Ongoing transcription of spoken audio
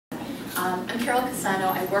I'm Carol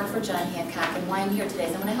Casano. I work for John Hancock, and why I'm here today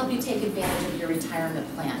is I'm going to help you take advantage of your retirement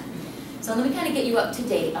plan. So let me kind of get you up to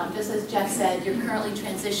date. Just as Jeff said, you're currently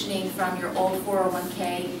transitioning from your old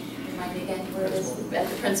 401k, remind me again where it is, at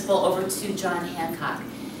the principal, over to John Hancock.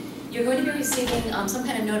 You're going to be receiving some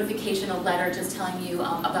kind of notification, a letter just telling you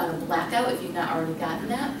about a blackout if you've not already gotten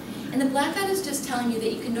that. And the blackout is just telling you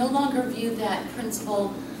that you can no longer view that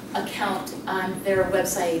principal account on their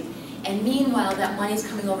website. And meanwhile, that money's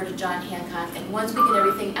coming over to John Hancock, and once we get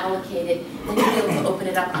everything allocated, then you'll be able to open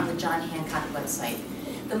it up on the John Hancock website.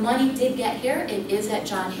 The money did get here, it is at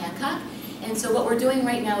John Hancock, and so what we're doing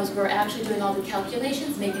right now is we're actually doing all the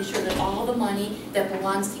calculations, making sure that all the money that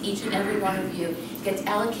belongs to each and every one of you gets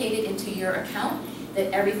allocated into your account,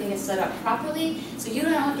 that everything is set up properly, so you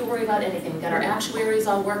don't have to worry about anything. We've got our actuaries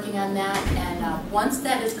all working on that, and once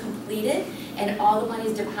that is completed, and all the money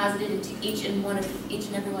is deposited into each and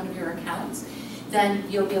every one of your accounts, then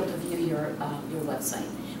you'll be able to view your website.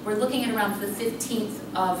 We're looking at around the 15th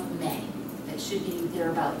of May. That should be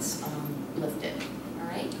thereabouts lifted. All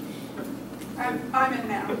right? I'm in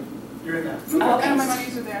now. You're in now. Okay. And my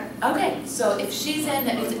monies are there. Okay, so if she's in,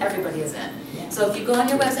 that means everybody is in. So if you go on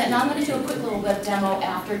your website, now I'm going to do a quick little web demo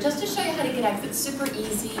after, just to show you how to get active. It's super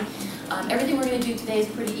easy. Everything we're going to do today is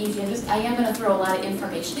pretty easy. I am going to throw a lot of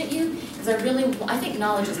information at you, because I think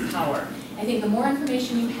knowledge is power. I think the more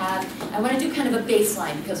information you have, I want to do kind of a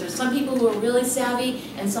baseline, because there's some people who are really savvy,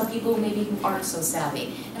 and some people maybe who aren't so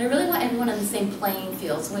savvy. And I really want everyone on the same playing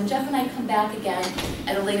field. So when Jeff and I come back again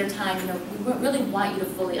at a later time, we really want you to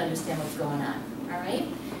fully understand what's going on. All right?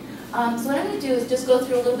 So what I'm going to do is just go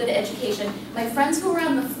through a little bit of education. My friends who are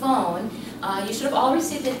on the phone, you should have all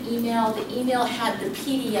received an email. The email had the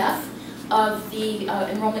PDF of the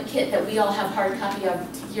enrollment kit that we all have hard copy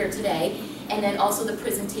of here today. And then also the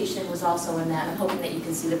presentation was also in that. I'm hoping that you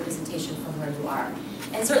can see the presentation from where you are.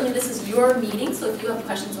 And certainly this is your meeting, so if you have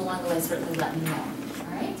questions along the way, certainly let me know. All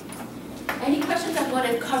right? Any questions on what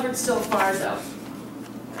I've covered so far, though?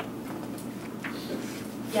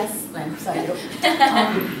 Yes, Lynn, sorry.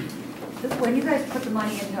 When you guys put the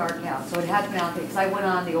money into our account, so it has been allocated, because I went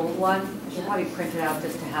on the old one, I should probably print it out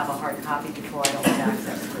just to have a hard copy before I don't have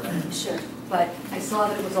access to it. Sure. But I saw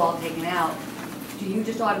that it was all taken out. Do you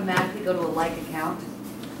just automatically go to a like account?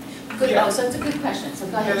 Good. Yeah. Oh, so it's a good question. So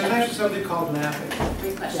go ahead. Yeah, there's actually something called mapping.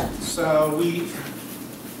 Great question. Yeah. So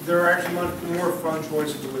there are actually more fund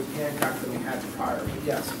choices with Hancock than we had prior. But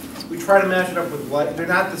yes, we try to match it up with what, they're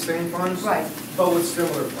not the same funds, Right. but with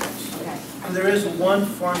similar funds. Okay. And there is one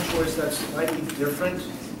fund choice that's slightly different.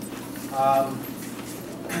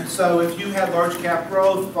 So if you had large cap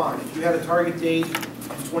growth, fine. If you had a target date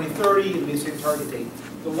of 2030, it'd be the same target date.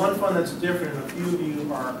 The one fund that's different, and a few of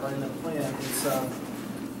you are in the plan,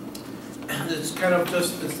 it's kind of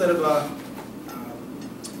just, instead of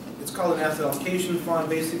it's called an asset allocation fund.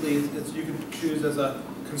 Basically, you can choose as a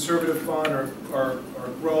conservative fund or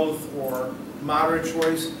growth or moderate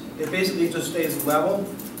choice. It basically just stays level,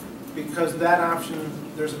 because that option,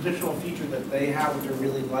 there's additional feature that they have which I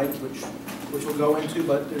really like, which we'll go into,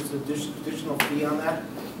 but there's an additional fee on that.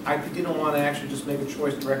 I didn't want to actually just make a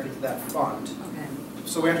choice directly to that fund. Okay.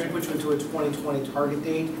 So we actually put you into a 2020 target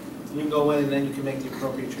date. You can go in and then you can make the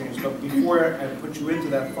appropriate change. But before I put you into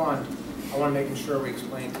that fund, I want to make sure we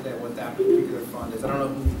explain today what that particular fund is. I don't know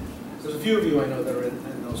who, there's a few of you I know that are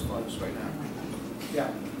in those funds right now. Yeah,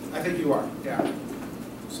 I think you are, yeah.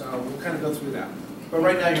 So we'll kind of go through that. But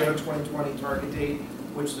right now you're in a 2020 target date,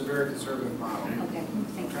 which is a very conservative model. Okay,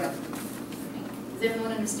 thank you. Does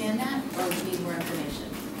everyone understand that, or do you need more information?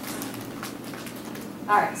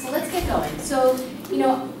 All right, so let's get going. So,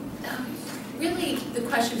 really the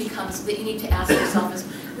question becomes that you need to ask yourself is,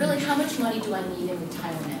 really, how much money do I need in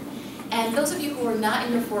retirement? And those of you who are not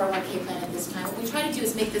in your 401k plan at this time, what we try to do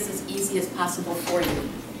is make this as easy as possible for you.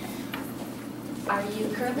 Are you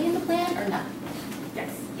currently in the plan or not? Yes.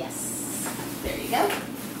 Yes. There you go.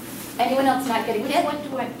 Anyone else not getting hit? What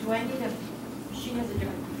do I need she has a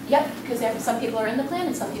different. Yep, because some people are in the plan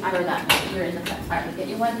and some people are not. You're in the plan. All right, we'll get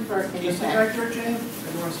you one for in the Is the plan. director, Jane?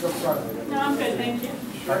 Everyone's still starting. No, I'm good, thank you.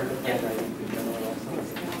 Sure.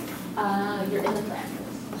 You're in the plan.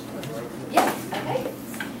 Yes, okay.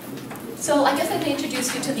 So I guess I'm going to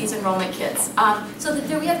introduce you to these enrollment kits. So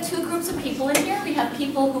there we have two groups of people in here. We have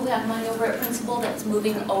people who have money over at principal that's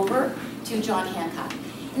moving over to John Hancock.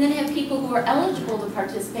 And then we have people who are eligible to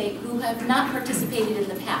participate who have not participated in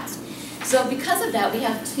the past. So because of that, we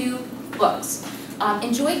have two books.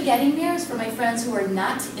 Enjoy Getting There is for my friends who are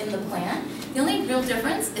not in the plan. The only real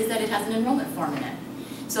difference is that it has an enrollment form in it.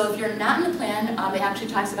 So if you're not in the plan, it actually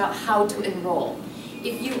talks about how to enroll.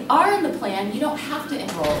 If you are in the plan, you don't have to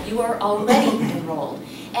enroll. You are already enrolled.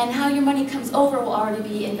 And how your money comes over will already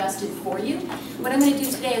be invested for you. What I'm going to do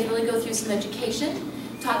today is really go through some education,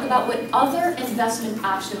 talk about what other investment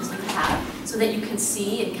options you have so that you can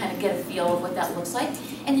see and kind of get a feel of what that looks like.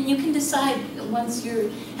 And then you can decide, once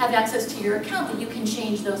you have access to your account, that you can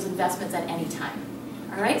change those investments at any time.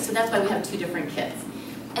 All right, so that's why we have two different kits.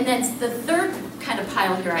 And then the third kind of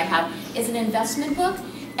pile here I have is an investment book.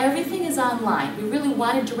 Everything is online. We really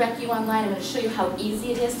want to direct you online. I'm going to show you how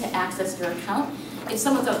easy it is to access your account. If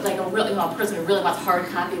someone's like a person who really wants hard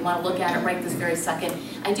copy, you want to look at it right this very second,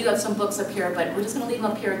 I do have some books up here, but we're just going to leave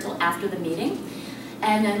them up here until after the meeting.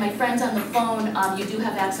 And then my friends on the phone, you do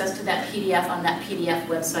have access to that PDF on that PDF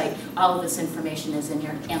website. All of this information is in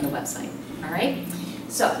here and the website. All right?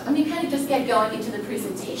 So let me kind of just get going into the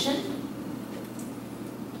presentation.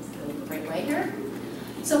 Just go the right way here.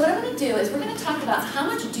 So what I'm going to do is we're going to talk about how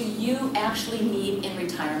much do you actually need in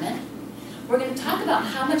retirement. We're going to talk about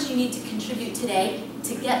how much you need to contribute today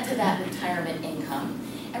to get to that retirement income.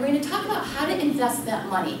 And we're going to talk about how to invest that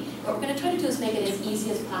money. What we're going to try to do is make it as easy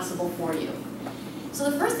as possible for you. So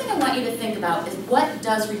the first thing I want you to think about is, what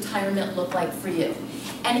does retirement look like for you?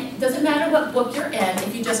 And it doesn't matter what book you're in,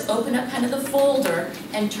 if you just open up kind of the folder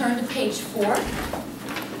and turn to page 4.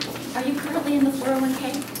 Are you currently in the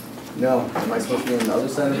 401k? No. Am I supposed to be on the other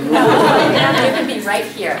side of the room? No, you're going to be right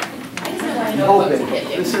here. I just don't want to know what book to get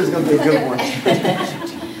you. This is going to be a good one.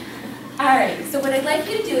 All right, so what I'd like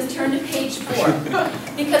you to do is turn to page 4.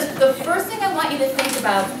 Because the first thing I want you to think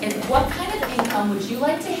about is, what kind of income would you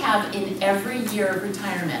like to have in every year of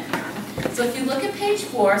retirement? So if you look at page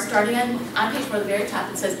 4, starting on page 4 at the very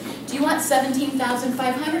top, it says, do you want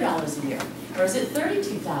 $17,500 a year? Or is it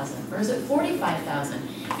 $32,000? Or is it $45,000?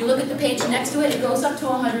 If you look at the page next to it, it goes up to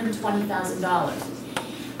 $120,000.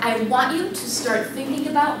 I want you to start thinking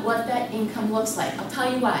about what that income looks like. I'll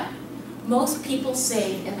tell you why. Most people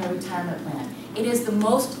save in their retirement plan. It is the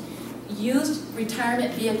most used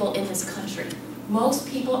retirement vehicle in this country. Most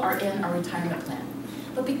people are in a retirement plan.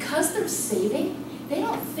 But because they're saving, they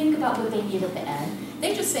don't think about what they need at the end.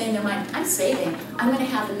 They just say in their mind, I'm saving, I'm going to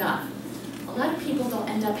have enough. A lot of people don't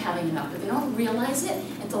end up having enough, but they don't realize it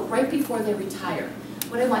until right before they retire.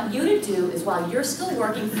 What I want you to do is, while you're still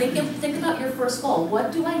working, think about your first goal.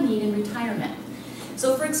 What do I need in retirement?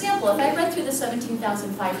 So for example, if I read through the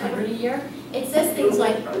 $17,500 a year, it says things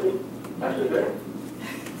like, hello?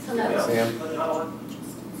 Sam?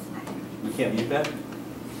 You can't mute that?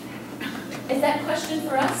 Is that a question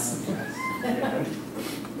for us? Then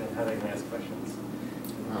how they can ask questions?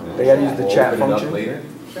 They gotta use the chat Open it up function. later.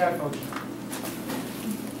 Chat function.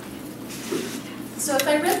 So if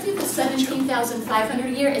I read through the $17,500 a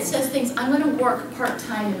year, it says things, I'm going to work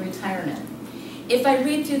part-time in retirement. If I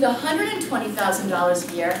read through the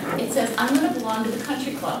 $120,000 a year, it says I'm going to belong to the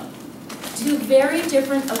country club. Two very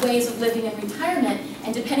different ways of living in retirement,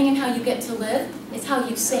 and depending on how you get to live, is how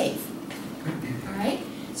you save. All right?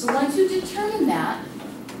 So once you determine that,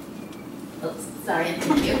 oops, sorry,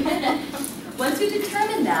 thank you. Once you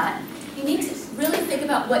determine that, you need to really think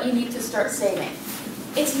about what you need to start saving.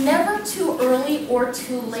 It's never too early or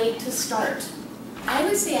too late to start. I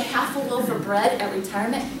would say a half a loaf of bread at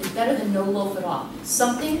retirement is better than no loaf at all.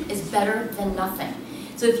 Something is better than nothing.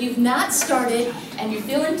 So if you've not started and you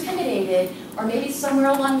feel intimidated, or maybe somewhere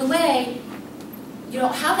along the way you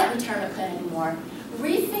don't have that retirement plan anymore,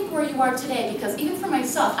 rethink where you are today, because even for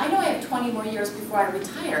myself, I know I have 20 more years before I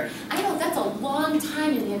retire. I know that's a long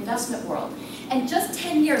time in the investment world. And just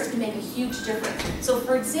 10 years can make a huge difference. So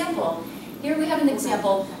for example, here we have an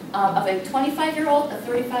example of a 25-year-old, a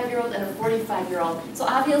 35-year-old, and a 45-year-old. So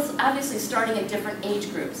obviously starting at different age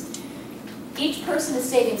groups. Each person is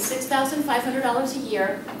saving $6,500 a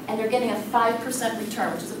year, and they're getting a 5%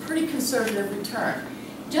 return, which is a pretty conservative return.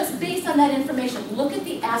 Just based on that information, look at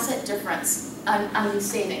the asset difference on these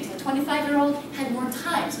savings. The 25-year-old had more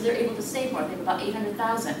time, so they're able to save more. They have about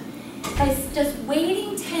 $800,000. By just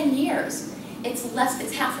waiting 10 years, it's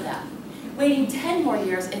half of that. Waiting 10 more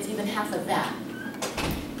years, it's even half of that.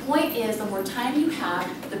 Point is, the more time you have,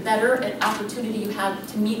 the better an opportunity you have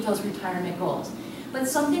to meet those retirement goals. But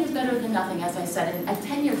something is better than nothing, as I said, and a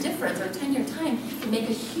 10-year difference or a 10-year time can make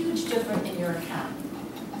a huge difference in your account.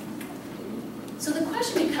 So the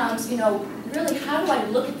question becomes, really, how do I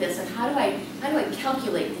look at this, and how do I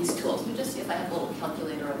calculate these tools? Let me just see if I have a little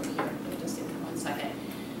calculator over here. Let me just see for 1 second.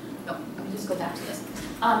 No, let me just go back to this.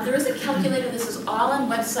 There is a calculator. This is all on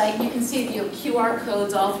website. You can see the QR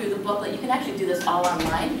codes all through the booklet. You can actually do this all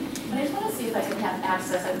online. But I just want to see if I can have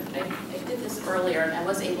access. I did this earlier, and I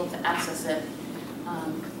was able to access it.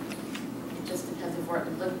 It just depends if we're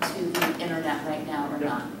linked to the internet right now or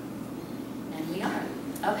not. And we are.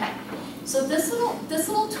 Okay. So this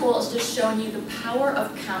little tool is just showing you the power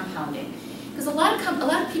of compounding. Because a lot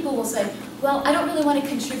of people will say, well, I don't really want to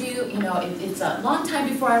contribute, it's a long time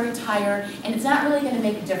before I retire, and it's not really going to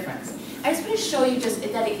make a difference. I just want to show you just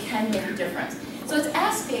that it can make a difference. So it's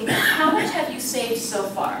asking, how much have you saved so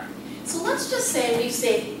far? So let's just say we've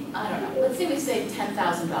saved, I don't know, let's say we saved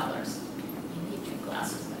 $10,000. You need your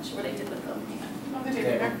glasses, I'm not sure what I did with them.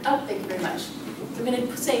 Hang on. Oh, thank you very much. We're going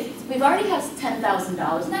to say, we've already have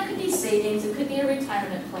 $10,000, and that could be savings, it could be a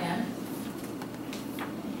retirement plan.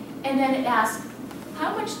 And then it asks,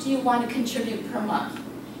 how much do you want to contribute per month?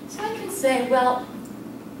 So I can say, well,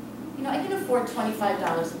 I can afford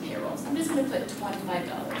 $25 in payroll, so I'm just going to put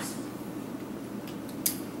 $25.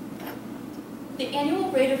 The annual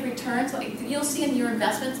rate of return, so you'll see in your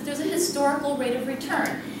investments, there's a historical rate of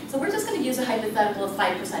return. So we're just going to use a hypothetical of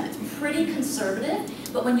 5%. It's pretty conservative,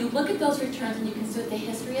 but when you look at those returns and you can see what the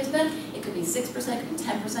history has been, it could be 6%, it could be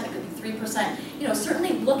 10%, it could be 3%.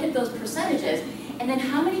 Certainly look at those percentages, and then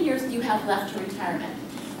how many years do you have left to retirement?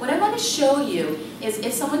 What I want to show you is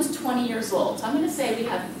if someone's 20 years old, so I'm going to say we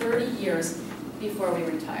have 30 years before we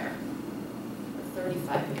retire, or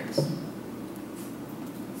 35 years.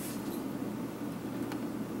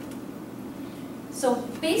 So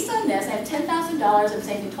based on this, I have $10,000, I'm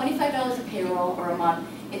saving $25 a payroll or a month,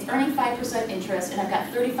 it's earning 5% interest, and I've got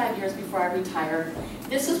 35 years before I retire.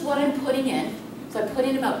 This is what I'm putting in. So I put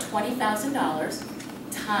in about $20,000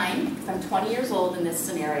 time, because I'm 20 years old in this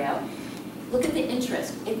scenario. Look at the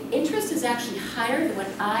interest. Interest is actually higher than what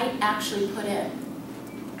I actually put in,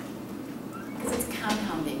 because it's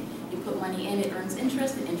compounding. You put money in, it earns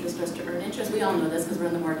interest, and interest starts to earn interest. We all know this because we're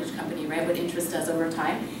in the mortgage company, right? What interest does over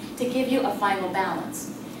time to give you a final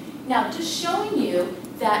balance. Now, just showing you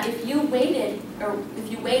that if you waited,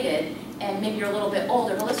 and maybe you're a little bit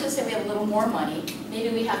older, but let's just say we have a little more money. Maybe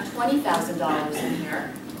we have $20,000 in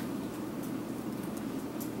here.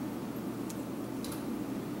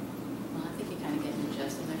 Well, I think you kind of get the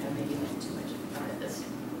gist. I'm not going to maybe make too much part of this.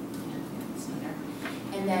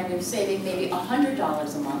 And then we're saving maybe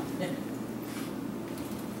 $100 a month.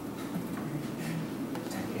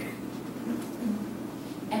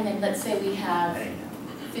 And then let's say we have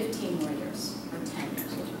 15 more years, or 10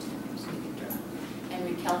 years, and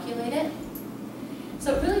we calculate it.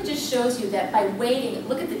 So it really just shows you that by waiting,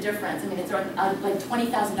 look at the difference. I mean, it's like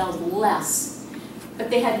 $20,000 less, but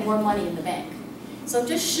they had more money in the bank. So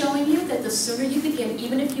just showing you that the sooner you begin,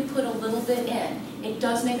 even if you put a little bit in, it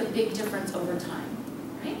does make a big difference over time,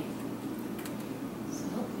 right? So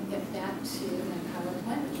let me get back to my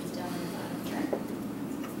PowerPoint, which is down on the bottom here.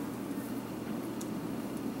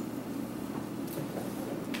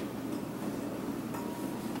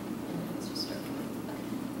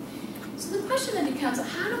 So the question then becomes,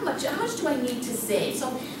 how much do I need to save? So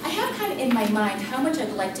I have kind of in my mind how much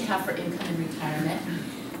I'd like to have for income in retirement.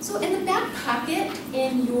 So in the back pocket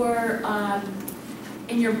in your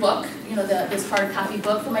book, this hard copy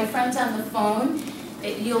book, for my friends on the phone,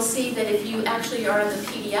 you'll see that if you actually are on the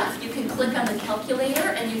PDF, you can click on the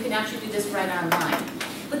calculator and you can actually do this right online.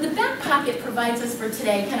 But the back pocket provides us for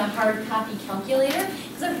today kind of hard copy calculator,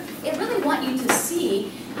 because I really want you to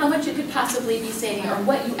see how much you could possibly be saving or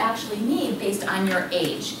what you actually need based on your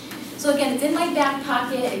age. So again, it's in my back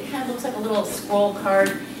pocket. It kind of looks like a little scroll card.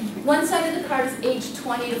 One side of the card is age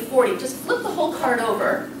 20 to 40. Just flip the whole card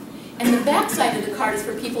over. And the back side of the card is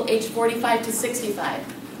for people age 45 to 65.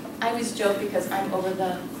 I always joke because I'm over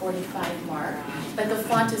the 45 mark, but the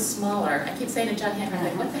font is smaller. I keep saying to John Hancock,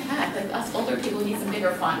 like, what the heck? Like, us older people need some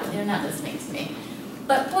bigger font, but they're not listening to me.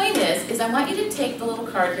 But point is I want you to take the little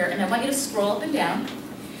card here, and I want you to scroll up and down.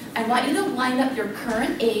 I want you to line up your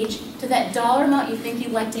current age to that dollar amount you think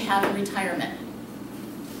you'd like to have in retirement.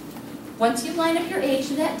 Once you line up your age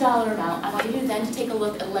to that dollar amount, I want you to then take a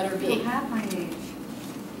look at letter B. You have my age.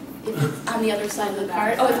 It's on the other side of the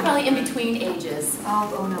card. Oh, it's probably in between ages.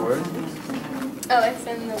 Oh no. Where? It's on the other side. Oh, it's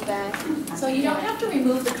in the back. So you don't have to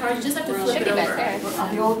remove the card, you just have to flip Should it be over. back there.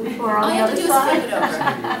 On the old, or All on you the have to other do is flip it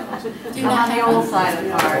side? over. Do I'm not on the have old to- side of the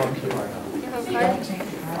card.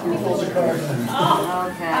 Your whole card?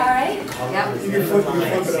 Okay. All right. Yep. You can flip it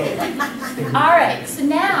over. All right, so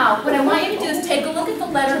now what I want you to do is take a look at the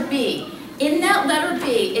letter B. In that letter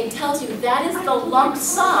B, it tells you that is the lump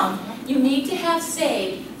sum you need to have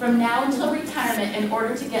saved from now until retirement in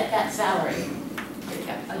order to get that salary. Here you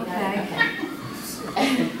go. Oh, you got it? Okay. I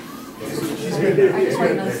just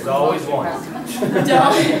wait There's always one.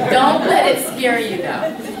 Don't let it scare you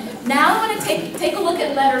though. Now I want to take a look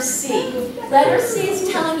at letter C. Letter C is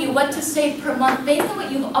telling you what to save per month based on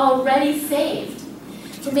what you've already saved.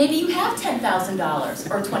 So maybe you have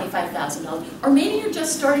 $10,000 or $25,000, or maybe you're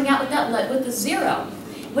just starting out with the zero.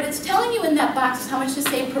 what it's telling you in that box is how much to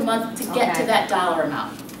save per month to get to Okay. that dollar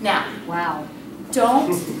amount. Now, Wow. don't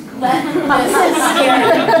let this scare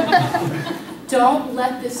you. Don't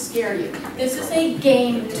let this scare you. This is a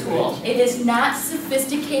game tool. It is not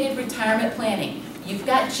sophisticated retirement planning. You've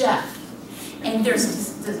got Jeff, and there's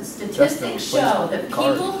statistics show that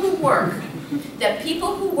people who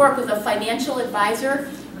work with a financial advisor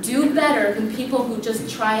do better than people who just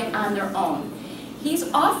try it on their own.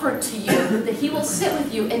 He's offered to you that he will sit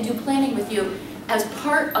with you and do planning with you as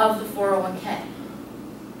part of the 401k.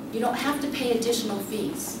 You don't have to pay additional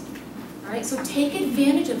fees. All right, so take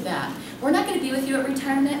advantage of that. We're not going to be with you at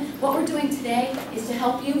retirement. What we're doing today is to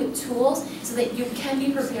help you with tools so that you can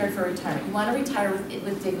be prepared for retirement. You want to retire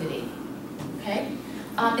with dignity, okay?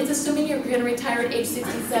 It's assuming you're going to retire at age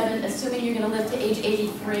 67, assuming you're going to live to age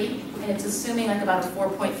 83, and it's assuming like about a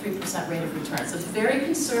 4.3% rate of return. So it's very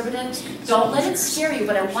conservative. Don't let it scare you,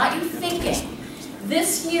 but I want you thinking.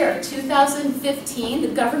 This year, 2015, the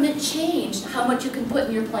government changed how much you can put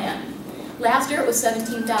in your plan. Last year it was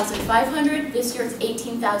 $17,500. This year it's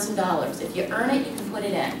 $18,000. If you earn it, you can put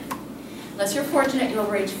it in. Unless you're fortunate, you're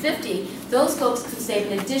over age 50, those folks can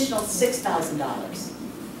save an additional $6,000.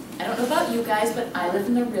 I don't know about you guys, but I live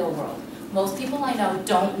in the real world. Most people I know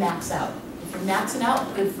don't max out. If you're maxing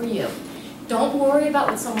out, good for you. Don't worry about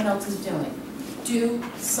what someone else is doing. Do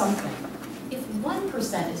something. If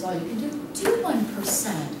 1% is all you can do, do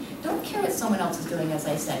 1%. Don't care what someone else is doing, as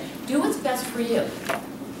I said. Do what's best for you.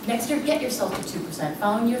 Next year, get yourself to 2%.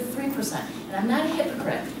 Following year, 3%. And I'm not a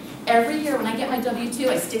hypocrite. Every year when I get my W-2,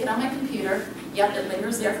 I stick it on my computer. Yep, it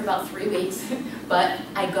lingers there for about 3 weeks. But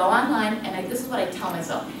I go online, and this is what I tell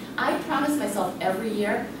myself. I promise myself every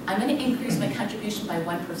year, I'm going to increase my contribution by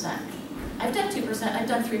 1%. I've done 2%, I've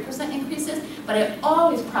done 3% increases, but I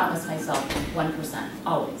always promise myself 1%.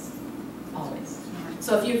 Always. Always.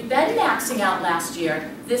 So if you've been maxing out last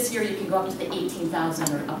year, this year you can go up to the 18,000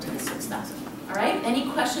 or up to the 6,000. All right? Any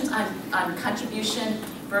questions on contribution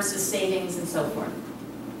versus savings and so forth?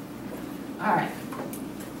 All right.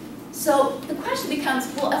 So the question becomes,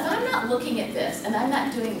 well, if I'm not looking at this and I'm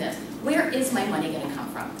not doing this, where is my money going to come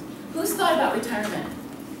from? Who's thought about retirement?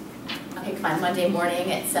 Okay, come on, Monday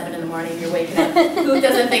morning at 7 in the morning, you're waking up. Who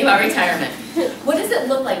doesn't think about retirement? What does it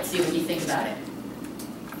look like to you when you think about it?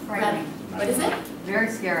 Frightening. What is it? Very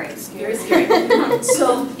scary. Very scary.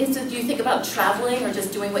 So do you think about traveling or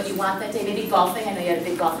just doing what you want that day? Maybe golfing. I know you had a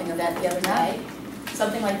big golfing event the other night.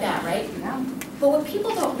 Something like that, right? Yeah. But what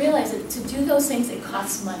people don't realize is to do those things, it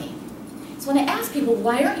costs money. So when I ask people,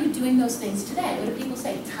 why aren't you doing those things today? What do people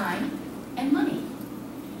say? Time and money.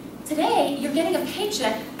 Today, you're getting a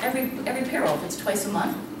paycheck every payroll, if it's twice a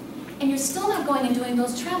month, and you're still not going and doing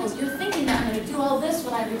those travels. You're thinking that I'm going to do all this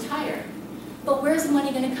when I retire. But where's the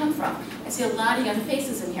money going to come from? I see a lot of young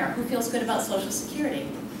faces in here. Who feels good about Social Security?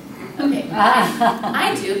 Okay,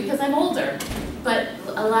 I do because I'm older. But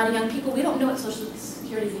a lot of young people, we don't know what Social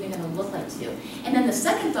Security is even going to look like to you. And then the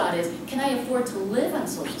second thought is, can I afford to live on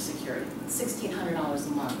Social Security? $1,600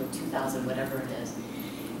 a month or $2,000, whatever it is.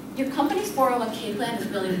 Your company's 401k plan is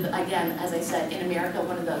really, again, as I said, in America,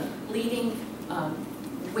 one of the leading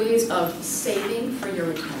ways of saving for your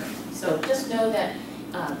retirement. So just know that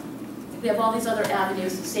we have all these other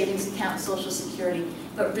avenues, savings account, Social Security,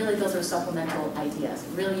 but really those are supplemental ideas.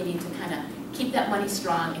 Really you need to kind of keep that money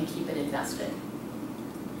strong and keep it invested.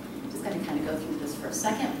 Just going to kind of go through this for a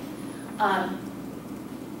second.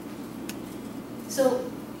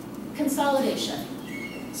 So consolidation.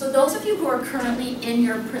 So those of you who are currently in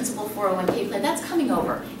your principal 401k plan, that's coming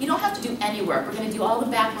over. You don't have to do any work. We're going to do all the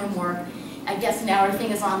backroom work. I guess now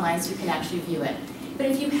everything is online so you can actually view it. But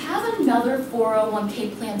if you have another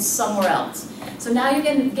 401k plan somewhere else, so now you're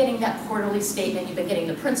getting that quarterly statement, you've been getting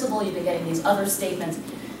the principal, you've been getting these other statements.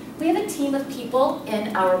 We have a team of people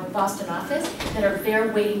in our Boston office that are there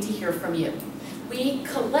waiting to hear from you. We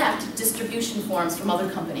collect distribution forms from other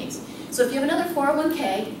companies. So if you have another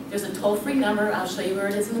 401k, there's a toll-free number, I'll show you where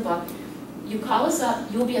it is in the book. You call us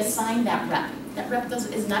up, you'll be assigned that rep. That rep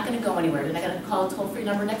is not going to go anywhere. You're not going to call a toll-free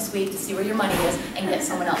number next week to see where your money is and get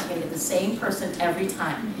someone else. You're going to get the same person every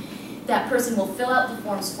time. That person will fill out the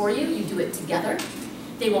forms for you. You do it together.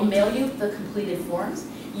 They will mail you the completed forms.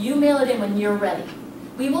 You mail it in when you're ready.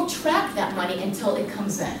 We will track that money until it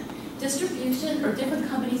comes in. Distribution, or different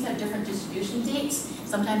companies have different distribution dates.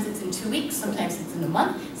 Sometimes it's in 2 weeks, sometimes it's in a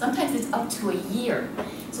month, sometimes it's up to a year.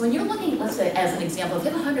 So when you're looking, let's say as an example, if you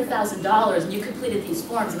have $100,000 and you completed these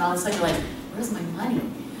forms and all of a sudden you're like, where's my money?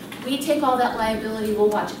 We take all that liability, we'll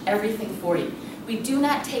watch everything for you. We do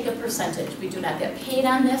not take a percentage. We do not get paid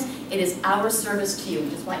on this. It is our service to you. We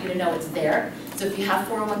just want you to know it's there. So if you have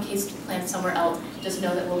 401k plans somewhere else, just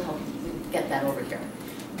know that we'll help you get that over here.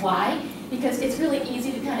 Why? Because it's really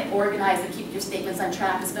easy to kind of organize and keep your statements on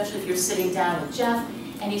track, especially if you're sitting down with Jeff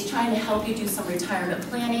and he's trying to help you do some retirement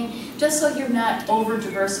planning, just so you're not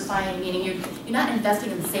over-diversifying, meaning you're not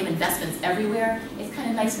investing in the same investments everywhere. It's kind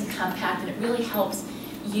of nice and compact, and it really helps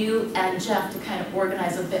you and Jeff to kind of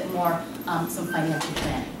organize a bit more some financial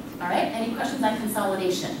planning. All right, any questions on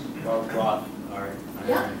consolidation? Well, Roth, all right.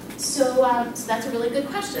 Yeah, so that's a really good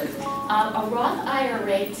question. A Roth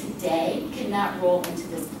IRA today cannot roll into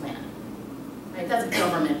this plan. Right, that's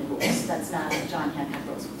government rules, that's not John Hancock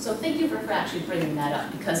rules. So thank you for actually bringing that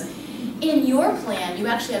up, because in your plan, you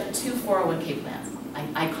actually have two 401k plans.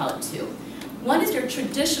 I call it two. One is your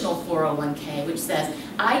traditional 401k, which says,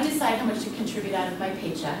 I decide how much to contribute out of my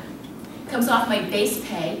paycheck. Comes off my base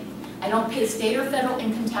pay. I don't pay state or federal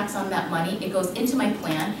income tax on that money. It goes into my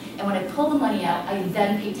plan, and when I pull the money out, I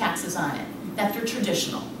then pay taxes on it. That's your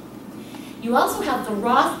traditional. You also have the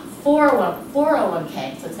Roth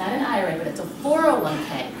 401k, so it's not an IRA, but it's a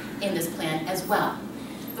 401k in this plan as well.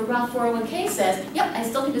 The Roth 401k says, yep, I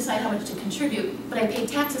still can decide how much to contribute, but I pay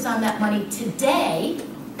taxes on that money today.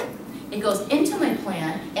 It goes into my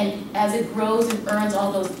plan, and as it grows and earns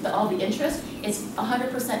all the interest, it's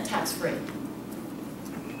 100% tax-free.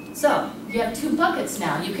 So you have two buckets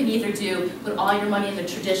now. You can either put all your money in the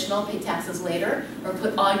traditional, pay taxes later, or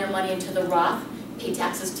put all your money into the Roth, pay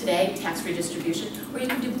taxes today, tax-free distribution, or you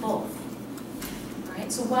can do both. All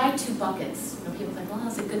right, so why two buckets? You know, people think, well,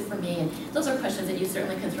 is it good for me? And those are questions that you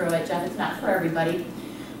certainly can throw at Jeff. It's not for everybody.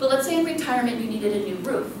 But let's say in retirement you needed a new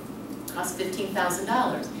roof. It costs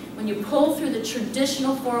 $15,000. When you pull through the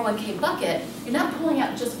traditional 401k bucket, you're not pulling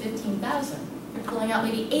out just $15,000. You're pulling out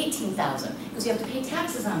maybe $18,000 because you have to pay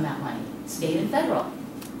taxes on that money, state and federal.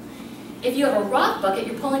 If you have a Roth bucket,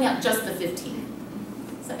 you're pulling out just the $15,000.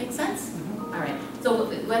 Does that make sense? All right. So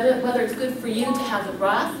whether it's good for you to have the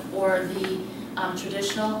Roth or the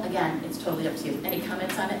traditional, again, it's totally up to you. Any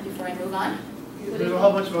comments on it before I move on? There's a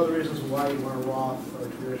whole bunch of other reasons why you want a Roth or a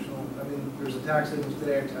traditional. I mean, there's a tax savings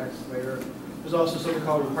today, a tax later. There's also something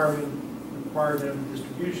called required minimum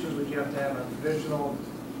distributions, which you have to have on traditional.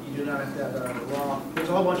 You do not have to have that on a Roth. There's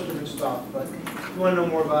a whole bunch of different stuff, but if you want to know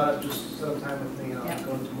more about it, just set up time with me and I'll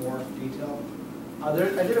go into more detail. I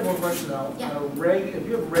did have one question though. Yeah. If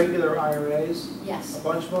you have regular IRAs, Yes. a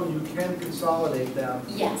bunch of them, you can consolidate them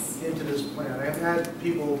Yes. into this plan. I've had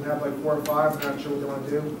people who have like 4 or 5, not sure what they want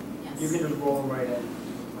to do. Yes. You can just roll them right in.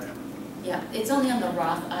 Yeah, it's only on the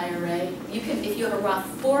Roth IRA. You can, if you have a Roth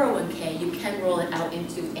 401k, you can roll it out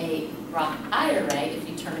into a Roth IRA if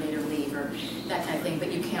you terminate or leave or that kind of thing,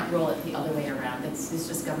 but you can't roll it the other way around. It's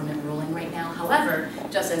just government ruling right now. However,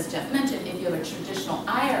 just as Jeff mentioned, if you have a traditional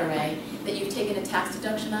IRA that you've taken a tax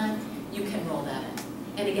deduction on, you can roll that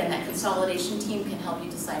in. And again, that consolidation team can help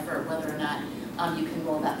you decipher whether or not you can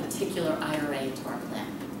roll that particular IRA into our plan.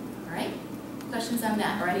 All right? Questions on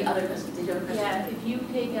that, or any other questions? Did you have a question? Yeah, if you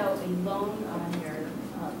take out a loan on your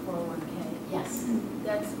 401k, Yes.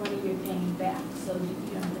 that's money you're paying back, so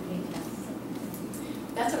you don't have to pay taxes.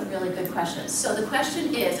 That's a really good question. So the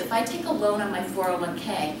question is, if I take a loan on my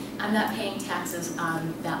 401k, I'm not paying taxes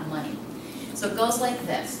on that money. So it goes like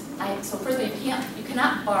this. So first of all, you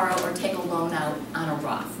cannot borrow or take a loan out on a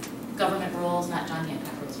Roth. Government rules, not John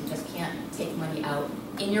Hancock rules. You just can't take money out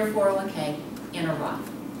in your 401k in a Roth.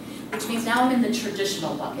 Which means now I'm in the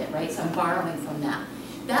traditional bucket, right? So I'm borrowing from that.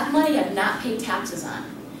 That money I've not paid taxes on.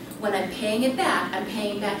 When I'm paying it back, I'm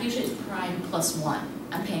paying back, usually it's prime +1,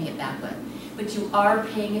 I'm paying it back with. But you are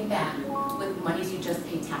paying it back with monies you just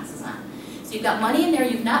paid taxes on. So you've got money in there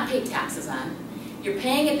you've not paid taxes on. You're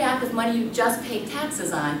paying it back with money you just paid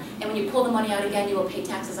taxes on, and when you pull the money out again, you will pay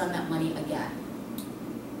taxes on that money again.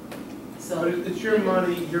 So, But it's your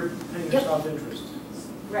money, you're paying yourself interest.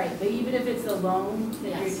 Right, but even if it's a loan that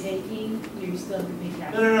Yes. you're taking, you still have to pay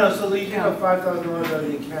taxes. No, so you take out $5,000 out of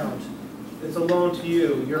the account. It's a loan to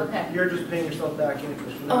you. Okay. You're just paying yourself back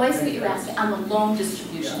interest. You're oh, not I see what paying you're taxes. asking, on the loan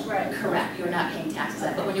distribution. Yeah. Right. Correct, you're not paying taxes on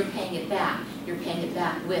it, but when you're paying it back, you're paying it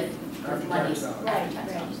back with After money. tax dollars. Right, Tax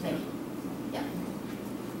right. dollars, thank you. Yeah.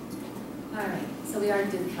 All right, so we already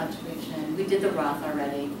did the contribution, we did the Roth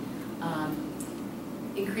already.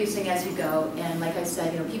 Increasing as you go, and like I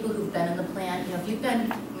said, people who've been in the plan, if you've been,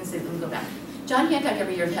 let me go back. John Hancock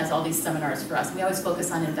every year has all these seminars for us. We always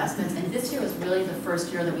focus on investments, and this year was really the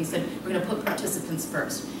first year that we said we're going to put participants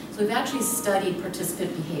first. So we've actually studied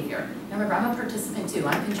participant behavior. Now remember, I'm a participant too.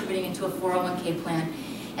 I'm contributing into a 401k plan,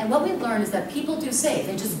 and what we learned is that people do save,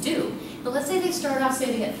 they just do. But let's say they start off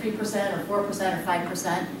saving at 3% or 4% or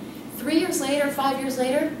 5%. 3 years later, 5 years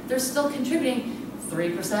later, they're still contributing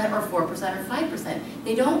 3% or 4% or 5%.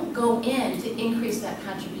 They don't go in to increase that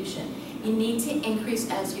contribution. You need to increase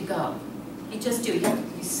as you go. You just do. You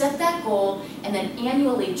set that goal and then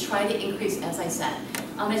annually try to increase, as I said.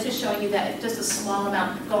 It's just showing you that just a small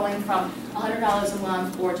amount going from $100 a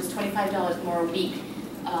month or just $25 more a week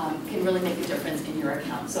can really make a difference in your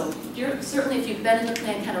account. So certainly if you've been in the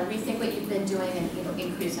plan, kind of rethink what you've been doing and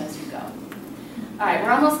increase as you go. All right,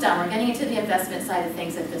 we're almost done. We're getting into the investment side of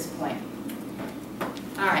things at this point.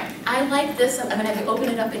 All right, I like this. I'm going to have you open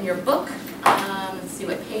it up in your book. Let's see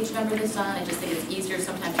what page number it is on. I just think it's easier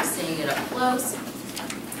sometimes just seeing it up close.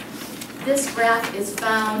 This graph is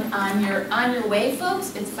found on your way,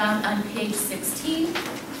 folks. It's found on page 16.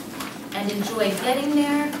 And Enjoy Getting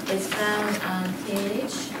There is found on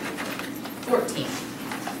page 14.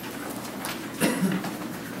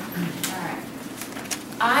 All right.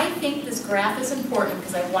 I think this graph is important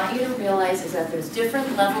because I want you to realize is that there's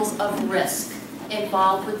different levels of risk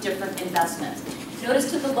involved with different investments.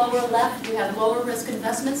 Notice to the lower left, you have lower risk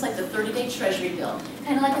investments like the 30-day Treasury bill,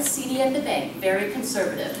 kind of like a CD at the bank, very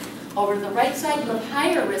conservative. Over to the right side, you have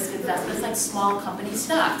higher risk investments like small company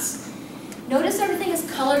stocks. Notice everything is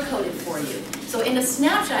color-coded for you. So in a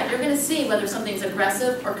snapshot, you're going to see whether something's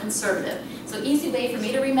aggressive or conservative. So easy way for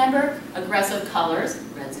me to remember, aggressive colors,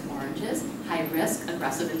 reds and oranges, high risk,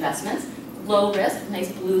 aggressive investments, low risk,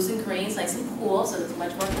 nice blues and greens, nice and cool, so it's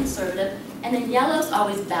much more conservative. And then yellow's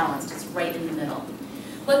always balanced, it's right in the middle.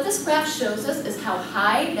 What this graph shows us is how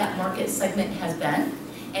high that market segment has been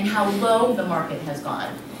and how low the market has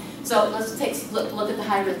gone. So let's take a look at the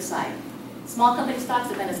high risk side. Small company stocks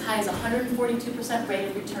have been as high as 142% rate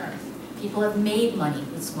of return. People have made money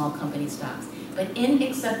with small company stocks. But in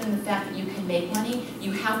accepting the fact that you can make money,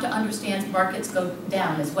 you have to understand markets go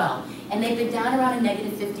down as well. And they've been down around a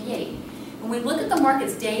negative 58. When we look at the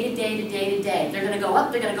markets day to day to day to day, they're going to go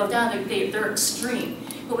up, they're going to go down, they're extreme.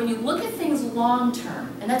 But when you look at things long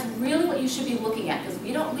term, and that's really what you should be looking at, because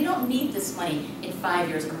we don't need this money in 5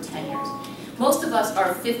 years or 10 years. Most of us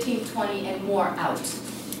are 15, 20, and more out.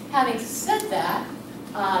 Having said that,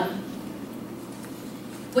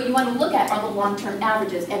 what you want to look at are the long-term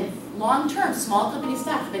averages, and long-term small company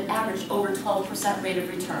stocks have been averaged over 12% rate of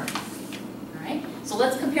return. All right? So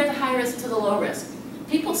let's compare the high risk to the low risk.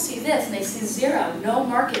 People see this and they see zero, no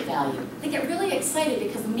market value. They get really excited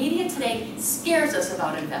because the media today scares us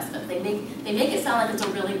about investment. They make it sound like it's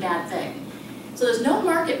a really bad thing. So there's no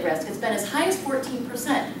market risk. It's been as high as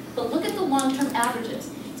 14%. But look at the long-term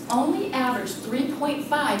averages. It's only averaged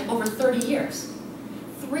 3.5 over 30 years.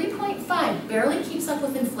 3.5 barely keeps up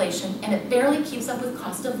with inflation, and it barely keeps up with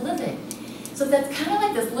cost of living. So that's kind of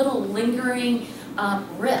like this little lingering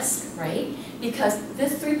risk, right? Because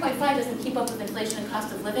this 3.5 doesn't keep up with inflation and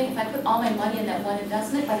cost of living. If I put all my money in that one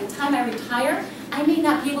investment, by the time I retire, I may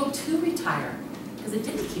not be able to retire because it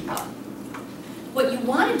didn't keep up. What you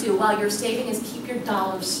want to do while you're saving is keep your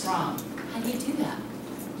dollars strong. How do you do that?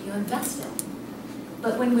 You invest it.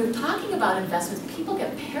 But when we're talking about investments, people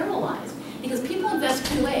get paralyzed because people invest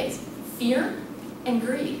two ways, fear and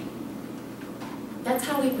greed. That's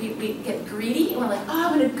how we get greedy, and we're like, oh,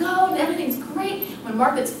 I'm going to go, and everything's great. When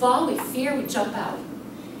markets fall, we fear, we jump out.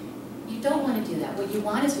 You don't want to do that. What you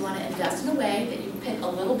want is you want to invest in a way that you pick a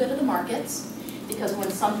little bit of the markets, because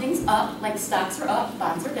when something's up, like stocks are up,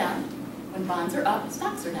 bonds are down. When bonds are up,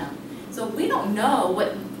 stocks are down. So we don't know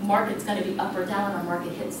what market's going to be up or down when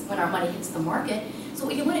our money hits the market. So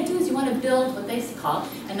what you want to do is you want to build what they call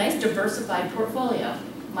a nice diversified portfolio.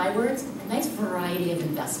 My words, a nice variety of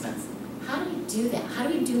investments. How do we do that? How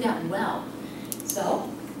do we do that well? So,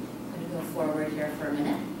 I'm going to go forward here for a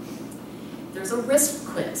minute. There's a risk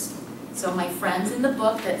quiz. So my friends in the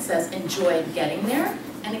book that says Enjoy Getting There,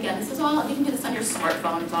 and again, this is all, you can do this on your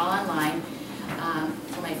smartphone, it's all online.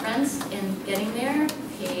 For my friends in Getting There,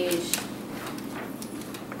 page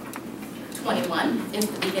 21 is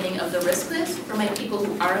the beginning of the risk quiz. For my people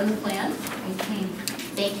who are in the plan, 18.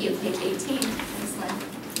 Thank you, page 18. Thanks,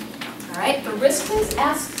 Lynn. All right, the risk quiz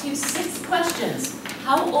asks you 6 questions.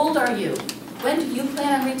 How old are you? When do you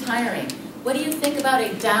plan on retiring? What do you think about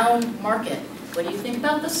a down market? What do you think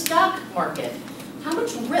about the stock market? How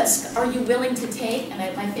much risk are you willing to take?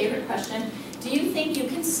 And my favorite question, do you think you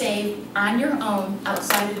can save on your own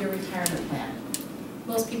outside of your retirement plan?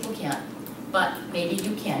 Most people can't, but maybe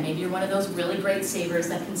you can. Maybe you're one of those really great savers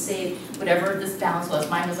that can save whatever this balance was.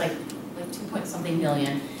 Mine was like 2-point-something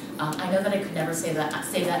million. I know that I could never say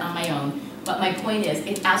that on my own, but my point is,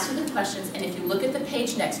 it asks you the questions, and if you look at the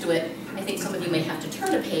page next to it, I think some of you may have to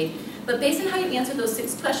turn a page, but based on how you answer those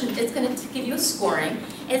 6 questions, it's going to give you a scoring,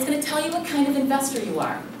 and it's going to tell you what kind of investor you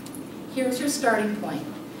are. Here's your starting point.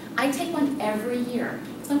 I take one every year,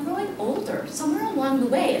 so I'm growing older. Somewhere along the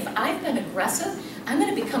way, if I've been aggressive, I'm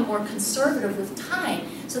going to become more conservative with time,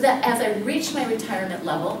 so that as I reach my retirement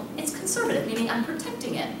level, it's conservative, meaning I'm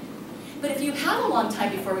protecting it. But if you have a long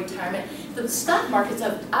time before retirement, the stock markets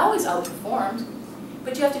have always outperformed,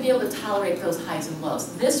 but you have to be able to tolerate those highs and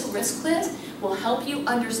lows. This risk quiz will help you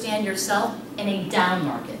understand yourself in a down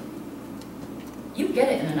market. You get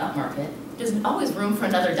it in an up market. There's always room for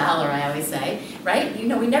another dollar, I always say, right? You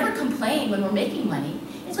know, we never complain when we're making money.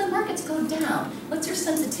 It's when markets go down. What's your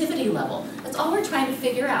sensitivity level? That's all we're trying to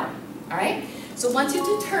figure out, all right? So once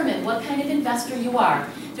you determine what kind of investor you are,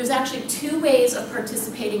 there's actually 2 ways of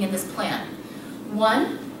participating in this plan.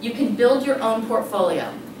 One, you can build your own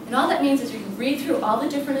portfolio. And all that means is you can read through all the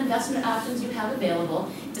different investment options you have available,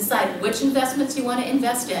 decide which investments you want to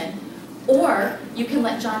invest in, or you can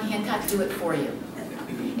let John Hancock do it for you.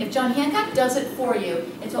 If John Hancock does it for you,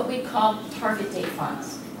 it's what we call target date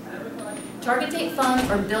funds. Target date funds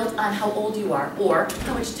are built on how old you are or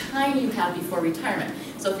how much time you have before retirement.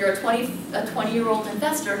 So if you're a 20-year-old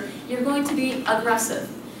investor, you're going to be aggressive.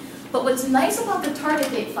 But what's nice about the target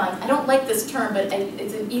date fund, I don't like this term, but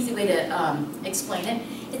it's an easy way to explain it.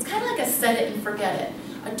 It's kind of like a set it and forget it.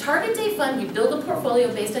 A target date fund, you build a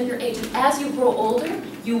portfolio based on your age, and as you grow older,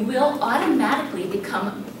 you will automatically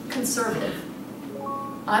become conservative.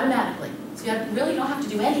 Automatically. So you really don't have to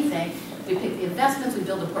do anything. We pick the investments, we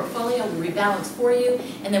build a portfolio, we rebalance for you,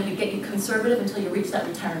 and then we get you conservative until you reach that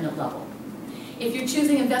retirement level. If you're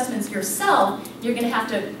choosing investments yourself, you're going to have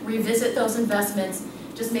to revisit those investments,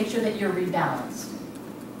 just make sure that you're rebalanced.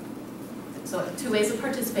 So 2 ways of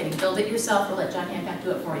participating. Build it yourself or let John Hancock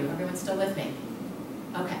do it for you. Everyone's still with me?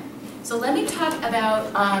 Okay. So let me talk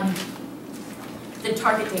about the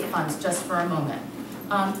target date funds just for a moment.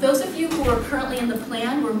 Those of you who are currently in the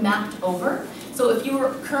plan were mapped over. So if you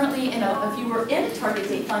were currently in a target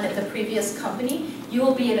date fund at the previous company, you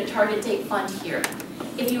will be in a target date fund here.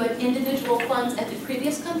 If you had individual funds at the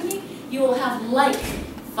previous company, you will have like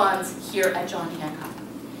funds here at John Hancock.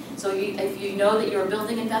 So if you know that you're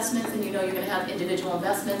building investments and you know you're going to have individual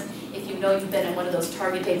investments, if you know you've been in one of those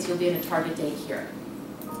target dates, you'll be in a target date here.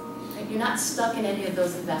 You're not stuck in any of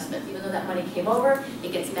those investments. Even though that money came over,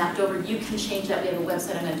 it gets mapped over, you can change that. We have a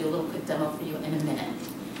website. I'm going to do a little quick demo for you in a minute.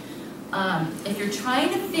 If you're trying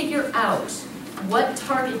to figure out what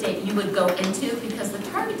target date you would go into, because the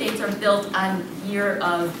target dates are built on year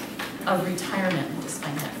of retirement. Let me just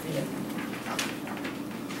find that for you.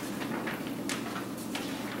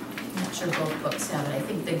 I'm not sure both books have it. I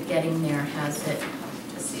think the Getting There has it.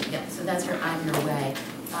 Let's see. Yeah, so that's your On Your Way.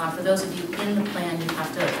 For those of you in the plan, you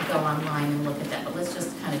have to go online and look at that, but let's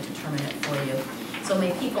just kind of determine it for you. So my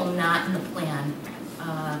people not in the plan,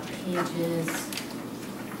 pages,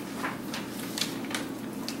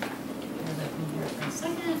 let me hear it for a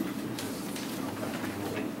second.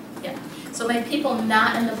 Yeah, so my people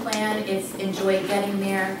not in the plan, it's Enjoy Getting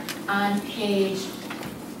There. On page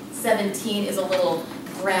 17 is a little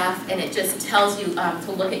graph, and it just tells you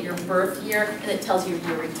to look at your birth year, and it tells you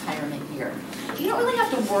your retirement year. You don't really have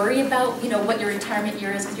to worry about, what your retirement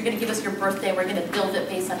year is, because you're going to give us your birthday. We're going to build it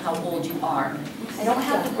based on how old you are. I don't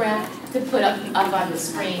have the graph to put up on the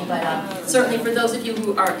screen, but certainly for those of you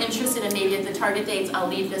who are interested in maybe at the target dates, I'll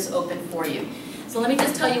leave this open for you. So let me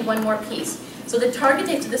just tell you one more piece. So the target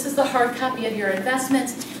date, so this is the hard copy of your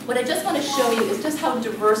investments. What I just want to show you is just how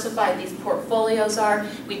diversified these portfolios are.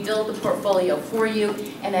 We build the portfolio for you,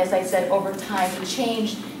 and as I said, over time we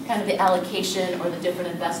change kind of the allocation or the different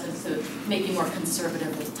investments to make you more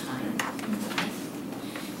conservative with time.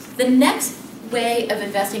 The next way of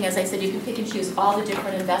investing, as I said, you can pick and choose all the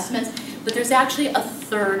different investments, but there's actually a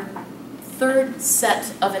third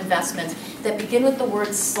set of investments that begin with the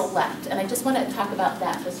word select, and I just want to talk about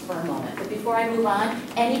that just for a moment. But before I move on,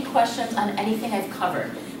 any questions on anything I've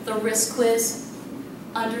covered? The risk quiz,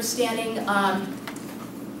 understanding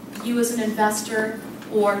you as an investor,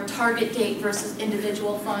 or target date versus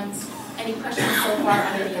individual funds? Any questions so far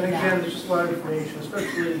on any of that? And again, there's just a lot of information,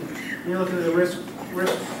 especially when you're looking at the risk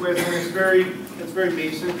quiz, and it's very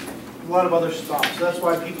basic. A lot of other stuff. So that's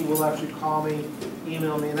why people will actually call me,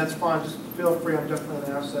 email me, and that's fine. Just feel free. I'm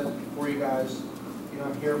definitely an asset for you guys.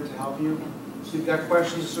 I'm here to help you. So if you've got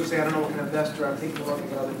questions, just say I don't know what kind of investor. I'm taking a look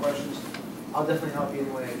at other questions. I'll definitely help you any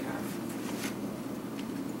way I can.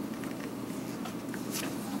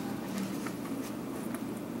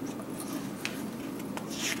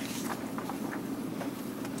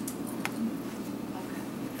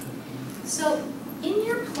 So in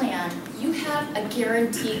your plan, you have a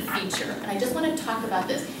guaranteed feature, and I just want to talk about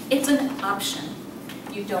this. It's an option.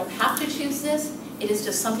 You don't have to choose this. It is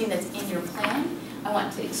just something that's in your plan. I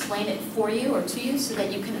want to explain it for you or to you so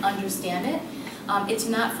that you can understand it. It's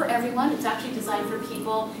not for everyone. It's actually designed for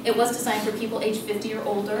people, it was designed for people age 50 or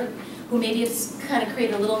older who maybe have kind of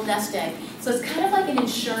created a little nest egg. So it's kind of like an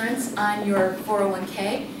insurance on your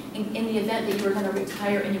 401k in the event that you were going to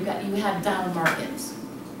retire and you have down markets.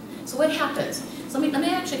 So what happens? So let me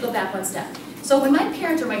actually go back one step. So when my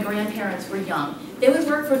parents or my grandparents were young, they would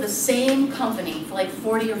work for the same company for like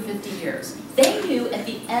 40 or 50 years. They knew at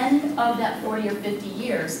the end of that 40 or 50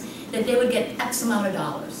 years that they would get X amount of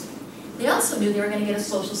dollars. They also knew they were going to get a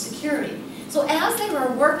Social Security. So as they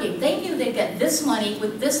were working, they knew they'd get this money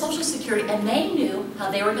with this Social Security, and they knew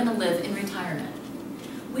how they were going to live in retirement.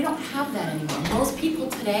 We don't have that anymore. Most people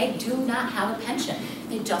today do not have a pension.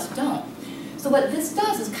 They just don't. So what this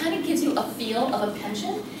does is kind of gives you a feel of a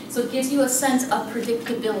pension. So it gives you a sense of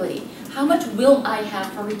predictability. How much will I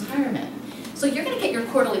have for retirement? So you're going to get your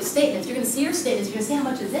quarterly statements. You're going to see your statements. You're going to see how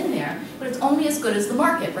much is in there. But it's only as good as the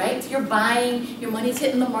market, right? So you're buying, your money's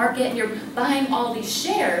hitting the market, and you're buying all these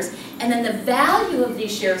shares. And then the value of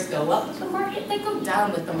these shares go up with the market. They go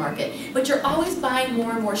down with the market. But you're always buying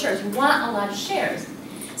more and more shares. You want a lot of shares.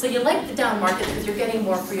 So you like the down market because you're getting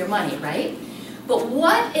more for your money, right? But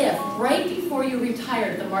what if right before you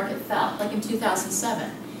retired the market fell, like in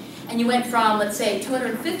 2007, and you went from, let's say,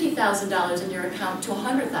 $250,000 in your account to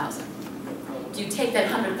 $100,000? Do you take that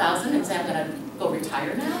 $100,000 and say, I'm going to go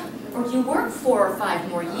retire now? Or do you work 4 or 5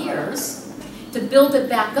 more years to build it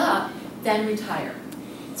back up, then retire?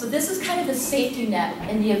 So this is kind of the safety net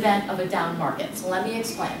in the event of a down market. So let me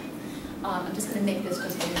explain. I'm just going to make this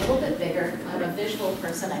just a little bit bigger. I'm a visual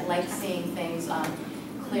person. I like seeing things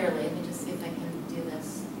clearly. Let me just see if I can do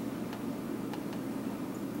this.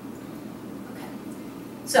 Okay.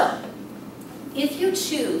 So if you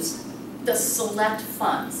choose the select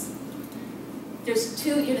funds, there's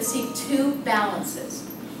you're going to see 2 balances.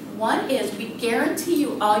 One is we guarantee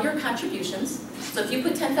you all your contributions. So if you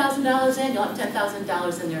put $10,000 in, you'll have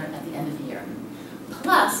 $10,000 in there at the end of the year.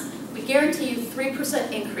 Plus, we guarantee you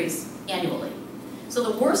 3% increase annually.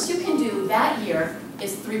 So the worst you can do that year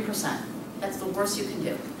is 3%. That's the worst you can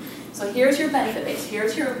do. So here's your benefit base.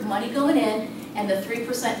 Here's your money going in and the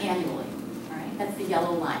 3% annually. All right, that's the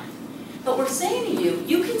yellow line. But we're saying to you,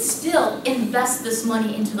 you can still invest this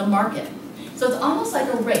money into the market. So it's almost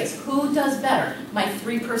like a race. Who does better, my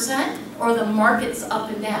 3% or the market's up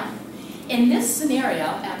and down? In this scenario,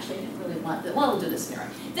 actually, I didn't really want that. Well, we'll do this scenario.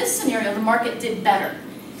 This scenario, the market did better.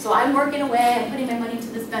 So I'm working away, I'm putting my money into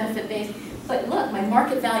this benefit base, but look, my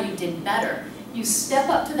market value did better. You step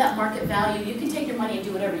up to that market value, you can take your money and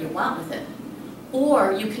do whatever you want with it.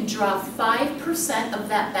 Or you can draw 5% of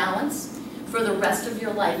that balance for the rest of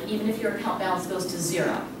your life, even if your account balance goes to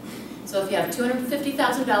 0. So if you have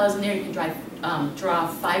 $250,000 in there, you can draw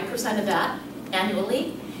 5% of that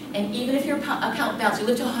annually. And even if your account balance, you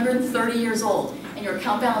live to 130 years old, and your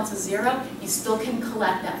account balance is 0, you still can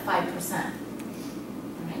collect that 5%.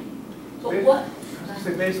 But what?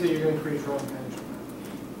 So basically, you're going to create your own pension.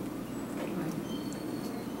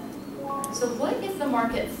 So what if the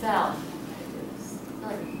market fell?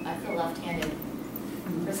 I feel left-handed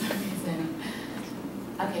for some reason.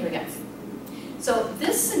 Okay, here we go. So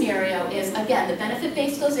this scenario is, again, the benefit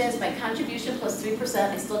base goes in, it's my contribution plus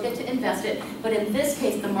 3%, I still get to invest it, but in this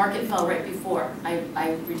case, the market fell right before I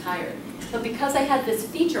retired. But because I had this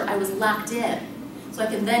feature, I was locked in. So I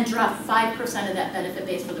can then drop 5% of that benefit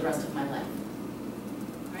base for the rest of my life.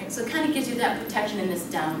 All right? So it kind of gives you that protection in this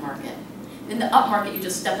down market. In the up market, you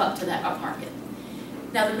just step up to that up market.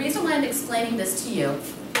 Now the reason why I'm explaining this to you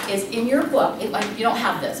is in your book, you don't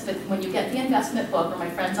have this, but when you get the investment book, or my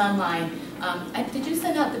friends online, did you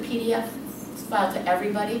send out the PDF file to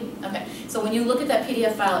everybody? Okay, so when you look at that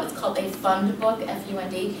PDF file, it's called a fund book,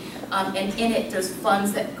 F-U-N-D, and in it there's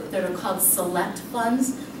funds that are called select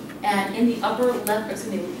funds. And in the upper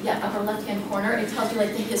left-hand corner, it tells you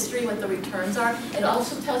like the history, what the returns are. It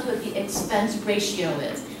also tells you what the expense ratio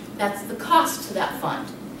is. That's the cost to that fund.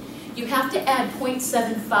 You have to add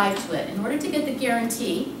 0.75 to it. In order to get the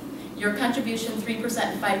guarantee, your contribution, 3%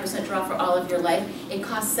 and 5% draw for all of your life, it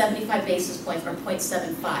costs 75 basis points or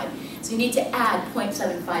 0.75. So you need to add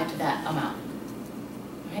 0.75 to that amount.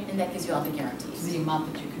 Right? And that gives you all the guarantees. The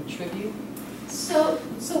amount that you contribute? So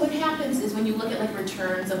what happens is when you look at like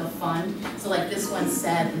returns of a fund, so like this one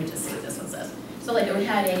said, let me just see what this one says. So like it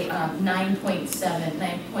had a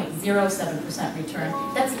 9.07% return.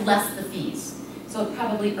 That's less the fees. So it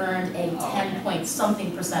probably earned a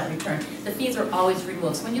 10-point-something% return. The fees are always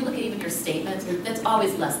removed. So when you look at even your statements, that's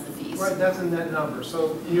always less the fees. Right, that's a net number.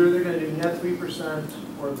 So you're either going to do net 3%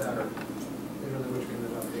 or better. You know which one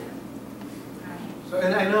ended up being. So,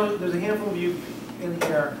 and I know there's a handful of you in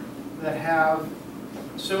here that have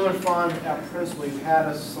similar fund at principal, you had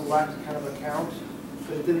a select kind of account,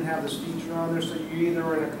 but it didn't have this feature on there, so you either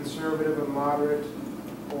were in a conservative, a moderate,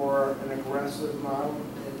 or an aggressive model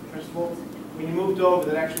in principal. When you moved over,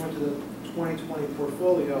 that actually went to the 2020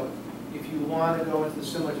 portfolio. If you want to go into the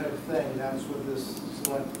similar type of thing, that's what this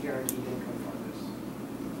select guaranteed income fund is.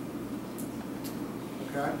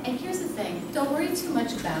 Okay? And here's the thing, don't worry too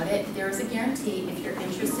much about it. There is a guarantee. If you're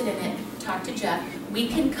interested in it, talk to Jeff. We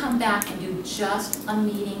can come back and do just a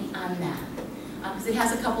meeting on that. Because it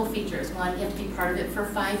has a couple features. One, you have to be part of it for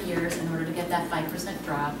 5 years in order to get that 5%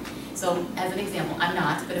 drop. So as an example, I'm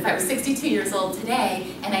not, but if I was 62 years old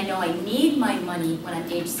today and I know I need my money when I'm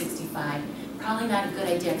age 65, probably not a good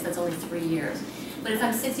idea because that's only 3 years. But if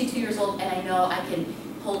I'm 62 years old and I know I can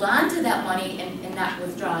hold on to that money and not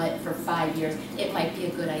withdraw it for 5 years, it might be a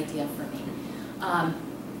good idea for me.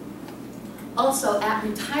 Also, at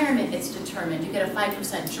retirement, it's determined. You get a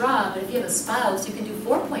 5% draw, but if you have a spouse, you can do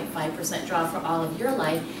 4.5% draw for all of your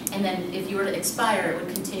life, and then if you were to expire, it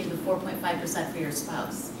would continue the 4.5% for your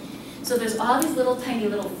spouse. So there's all these little tiny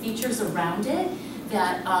little features around it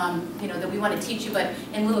that that we want to teach you, but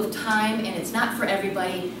in lieu of time, and it's not for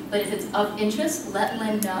everybody, but if it's of interest, let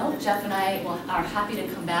Lynn know. Jeff and I are happy to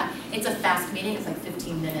come back. It's a fast meeting, it's like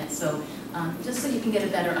 15 minutes, so just so you can get a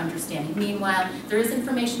better understanding. Meanwhile, there is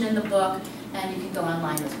information in the book, and you can go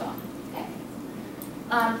online as well. Okay.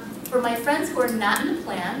 For my friends who are not in the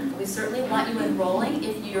plan, we certainly want you enrolling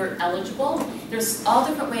if you're eligible. There's all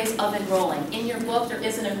different ways of enrolling. In your book, there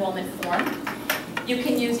is an enrollment form. You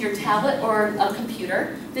can use your tablet or a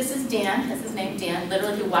computer. This is Dan, that's his name, Dan.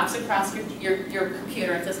 Literally, he walks across your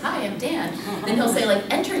computer and says, "Hi, I'm Dan." Then he'll say, like,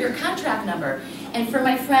 "Enter your contract number." And for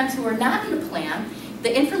my friends who are not in the plan,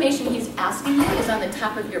 the information he's asking you is on the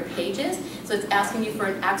top of your pages. So it's asking you for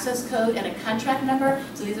an access code and a contract number.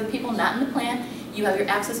 So these are people not in the plan. You have your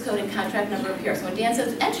access code and contract number up here. So when Dan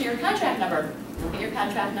says, "Enter your contract number," look at your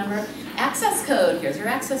contract number, access code, here's your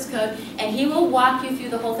access code, and he will walk you through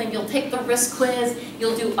the whole thing. You'll take the risk quiz,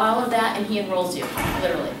 you'll do all of that, and he enrolls you,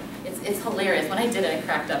 literally. It's hilarious. When I did it, I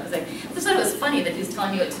cracked up. I was like, I just thought it was funny that he was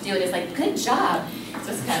telling me what to do, and it's like, good job. It's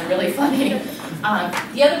just kind of really funny.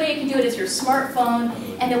 The other way you can do it is your smartphone,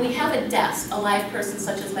 and then we have a desk, a live person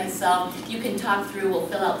such as myself. You can talk through, we'll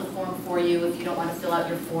fill out the form for you if you don't want to fill out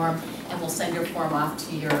your form, and we'll send your form off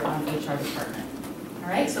to your HR department. All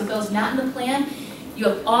right, so those not in the plan, you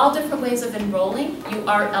have all different ways of enrolling. You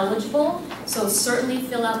are eligible, so certainly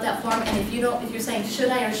fill out that form. And if you're saying, should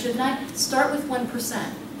I or shouldn't I, start with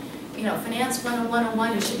 1%. You know, Finance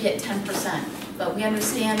 101, you should be at 10%. But we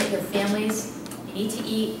understand that you have families, you need to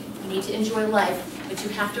eat, you need to enjoy life, but you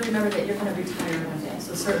have to remember that you're going to retire one day.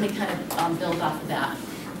 So certainly kind of build off of that.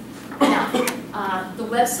 Now, the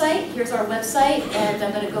website, here's our website, and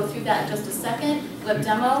I'm going to go through that in just a second, web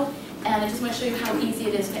demo, and I just want to show you how easy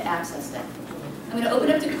it is to access it. I'm going to open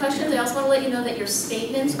up to questions. I also want to let you know that your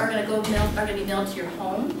statements are going to be mailed to your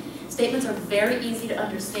home. Statements are very easy to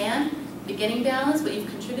understand. Beginning balance, what you've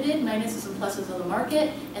contributed, minuses and pluses of the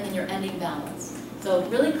market, and then your ending balance. So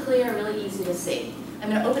really clear, really easy to see. I'm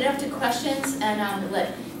going to open it up to questions and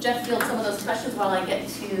let Jeff field some of those questions while I get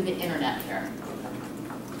to the internet here.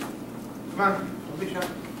 Come on, don't be shy.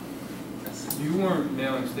 You weren't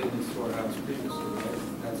mailing statements to our house previously, right?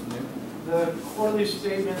 That's new? The quarterly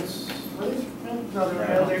statements,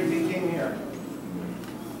 no, they came here.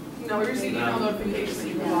 No, we received email notifications that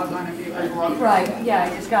you can log on and view it. Right, yeah,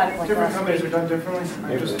 I just got it like Different last companies are week. done differently.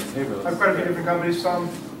 I've quite a few different companies, some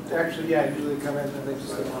actually, yeah, usually come in and they just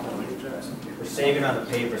sit on the HRS. We're saving on the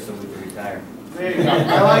paper so we can retire. There you go,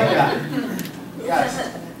 I like that.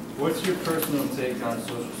 Yes. What's your personal take on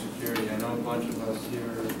Social Security? I know a bunch of us here,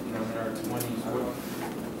 in our 20s.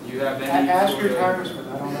 Do you have any? Ask your congressman,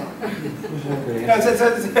 I don't know.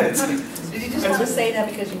 Did you just want to say that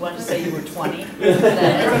because you wanted to say you were 20? It's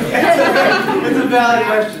a valid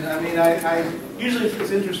question. I mean, I usually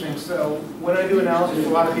it's interesting. So when I do analysis, a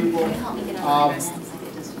lot of people,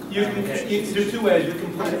 there's two ways. We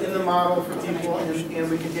can put it in the model for people, and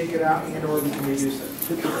we can take it out, or we can reduce it.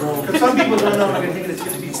 Because some people don't know, am I going to take it at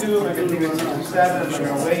 62, am I going to take it at 67, am I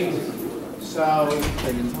going to wait? So,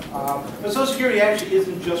 but Social Security actually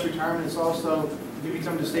isn't just retirement, it's also, if you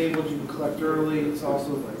become disabled, you can collect early, it's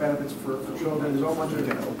also benefits for children, there's a whole bunch of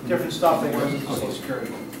different stuff that goes into Social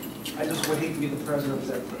Security. I just would hate to be the president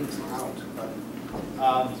that takes it out, but,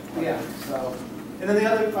 yeah, so. And then the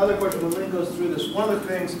other question, when Lynn goes through this, one of the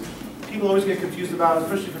things people always get confused about,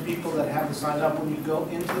 especially for people that haven't signed up, when you go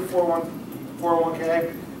into the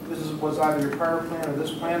 401k, this was either your prior plan or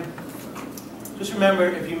this plan. Just remember,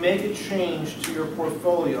 if you make a change to your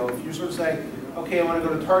portfolio, if you sort of say, okay, I want to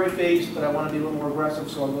go to target base, but I want to be a little more aggressive,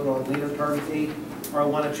 so I'll go to a later target date, or I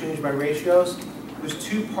want to change my ratios, there's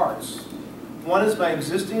two parts. One is my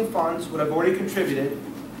existing funds, what I've already contributed,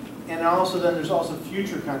 and also then there's also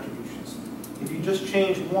future contributions. If you just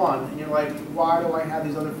change one, and you're like, why do I have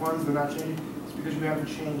these other funds, they're not changing? It's because you haven't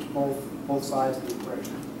changed both sides of the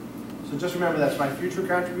equation. So just remember that's my future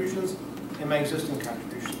contributions and my existing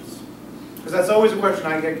contributions. Because that's always a question.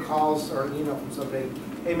 I get calls or an email from somebody,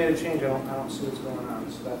 hey, made a change, I don't see what's going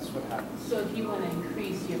on. So that's what happens. So if you want to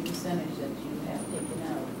increase your percentage that you have taken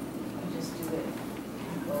out, you just do it.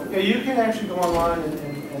 Yeah, you can actually go online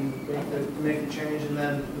and make the change, and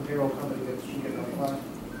then the payroll company should get notified.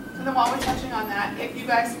 And then while we're touching on that, if you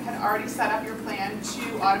guys had already set up your plan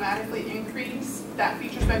to automatically increase, that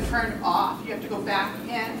feature's been turned off. You have to go back in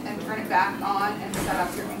and turn it back on and set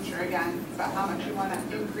up your feature again about how much you want to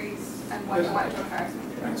increase and what you want to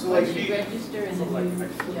increase. So like Once if you you, register and then you, like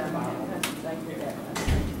that,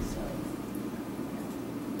 so.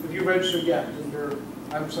 if you register, yeah,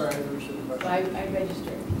 I'm sorry, I didn't understand the So question. I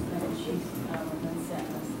registered, and she's, then sent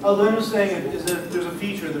us. Oh, Lynn was saying is that there's a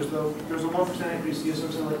feature, there's a 1% increase, you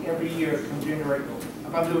something like every year from January.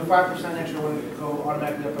 If I'm doing 5% next year, I want to go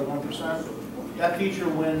automatically up by 1%. That feature,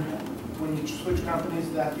 when you switch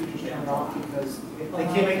companies, that feature's turned off because they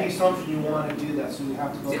can't make the assumption you want to do that, so you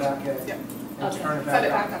have to go back in Yep. and turn it Set it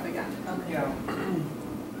back back up. up again. Okay. Yeah.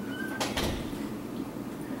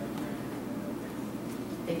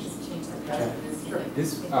 They just changed the price for this year.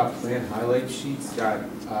 This plan highlight sheet's got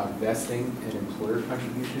vesting and employer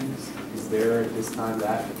contributions. Is there at this time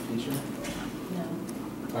that feature?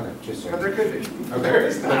 No. Okay, just But checking. there could be. Okay. There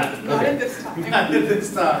is not. Not Okay. at this time. Not at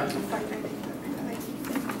this time.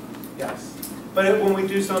 Yes. But when we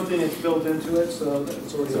do something, it's built into it, so that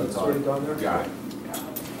it's already, So it's already done there. Got it.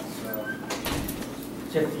 So,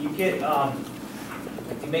 Jeff, do you get,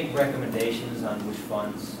 if you make recommendations on which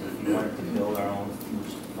funds, if you wanted to build our own,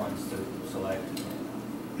 which funds to select?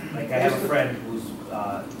 Like I have a friend who's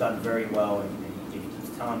done very well, and he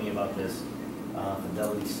keeps telling me about this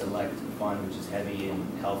Fidelity Select Fund, which is heavy in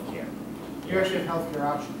healthcare. You actually have healthcare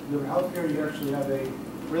options. You have healthcare, you actually have a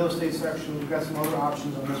real estate section, you've got some other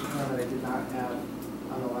options on this plan that I did not have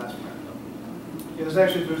on the last plan. Yeah,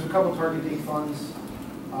 there's a couple target date funds.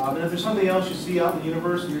 And if there's something else you see out in the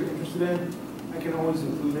universe that you're interested in, I can always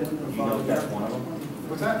include it in the Do you know fund. if that's one of them?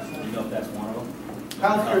 What's that? Do you know if that's one of them?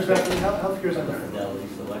 Healthcare is definitely, healthcare is Like up the there. Fidelity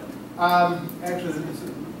Select? Actually,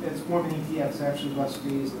 it's more of an ETF, it's actually less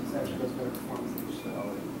fees, and it's actually does better performance than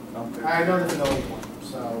Fidelity. Okay. I know the Fidelity one,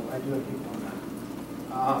 so I do have people on that.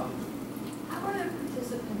 How are the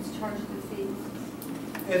participants charged the fees?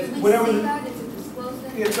 It's Do we whatever, see that? Is it disclosed?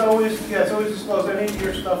 it's always disclosed. Any of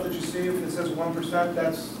your stuff that you see, if it says 1%,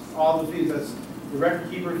 that's all the fees. That's the record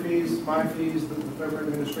keeper fees, my fees, the third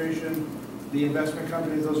administration, the investment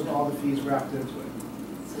companies, those are all the fees wrapped into it.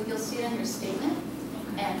 So you'll see it on your statement,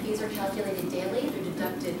 and fees are calculated daily, they're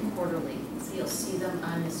deducted quarterly. So you'll see them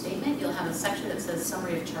on the statement, you'll have a section that says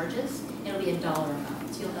summary of charges, it'll be a dollar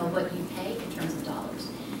amount, so you'll know what you pay in terms of dollars.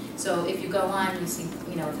 So if you go on, you see,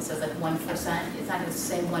 if it says like 1%, it's not gonna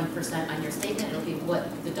say 1% on your statement, it'll be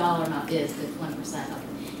what the dollar amount is, the 1% of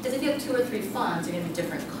it. Because if you have 2 or 3 funds, you're gonna have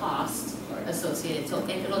different costs associated, so and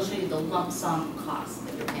it'll show you the lump sum cost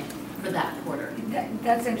that you're paying for that quarter.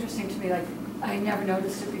 That's interesting to me, like, I never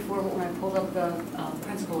noticed it before, but when I pulled up the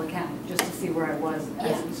principal account, just to see where I was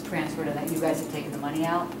as it was transferred and that you guys had taken the money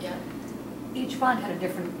out, Yeah. each fund had a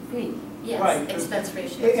different fee. Yes, Right. expense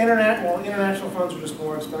ratios. International funds are just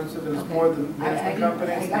more expensive, and it's Okay. more the management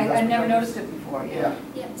companies. I never noticed it before, Yeah.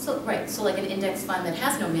 Yeah, so like an index fund that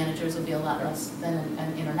has no managers would be a lot less than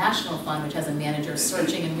an international fund, which has a manager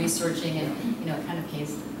searching and researching and, it kind of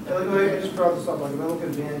pays. Yeah, like, I just brought this up, like if I look at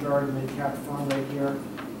Vanguard and mid-cap fund right here,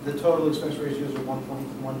 the total expense ratios are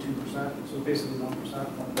 1.12%, so basically 1%,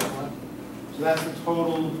 1.1. So that's the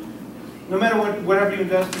total, no matter whatever you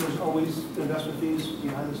invest in, there's always investment fees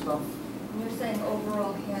behind the stuff. You're saying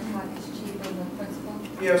overall Hancock is cheaper than principal?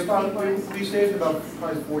 Yeah, it's about, we saved about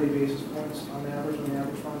probably 40 basis points on average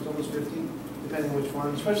funds, almost 50, depending on which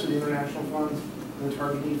fund, especially the international funds and the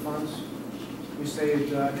target date funds. We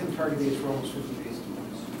saved, I think the target dates were almost 50 basis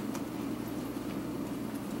points.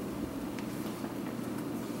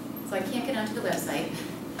 So I can't get onto the website.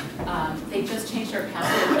 They just changed our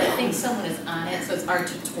password, but I think someone is on it, so it's our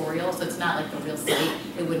tutorial, so it's not like the real site.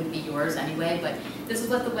 It wouldn't be yours anyway, but this is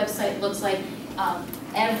what the website looks like.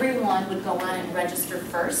 Everyone would go on and register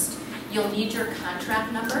first. You'll need your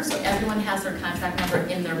contract number, so everyone has their contract number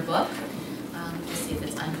in their book. Let's see if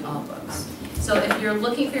it's on all books. So if you're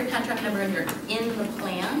looking for your contract number and you're in the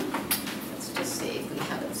plan, let's just see if we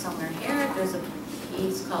have it somewhere here. There's a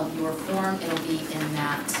piece called Your Form. It'll be in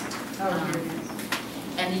that.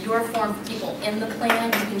 And your form for people in the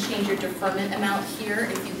plan, you can change your deferment amount here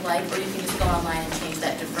if you'd like, or you can just go online and change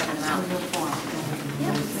that deferment amount.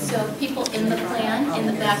 Yep. So people in the plan, in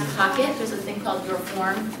the back pocket, there's a thing called your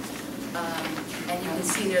form. And you can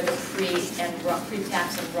see there the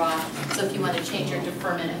pre-tax and Roth. So if you want to change your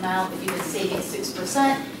deferment amount, if you've been saving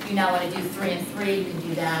 6%, you now want to do 3 and 3, you can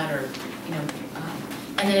do that, or, you know.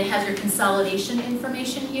 And then it has your consolidation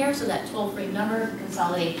information here, so that toll-free number,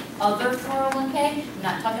 consolidate other 401k. I'm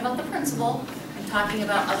not talking about the principal, I'm talking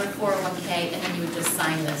about other 401k, and then you would just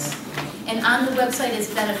sign this. And on the website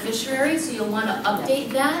is beneficiary, so you'll want to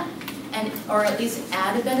update that, and or at least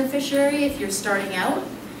add a beneficiary if you're starting out.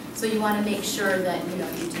 So you want to make sure that you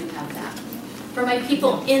do have that. For my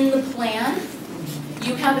people in the plan,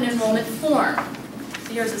 you have an enrollment form.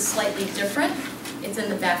 So yours is slightly different. It's in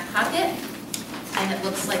the back pocket, and it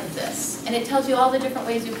looks like this. And it tells you all the different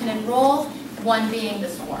ways you can enroll, one being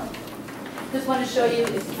this form. Just want to show you,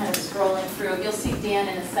 it's kind of scrolling through. You'll see Dan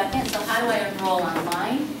in a second. So how do I enroll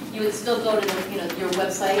online? You would still go to the, your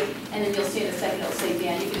website, and then you'll see in a second it'll say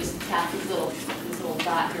Dan. You can just tap this little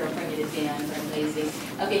dot here will bring you to Dan, or I'm lazy.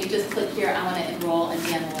 Okay, you just click here, I want to enroll, and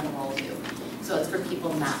Dan will enroll you. So it's for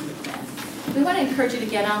people not in the plan. We want to encourage you to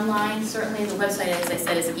get online. Certainly the website, as I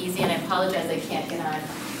said, is easy, and I apologize I can't get on.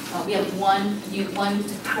 We have one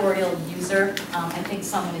tutorial user. I think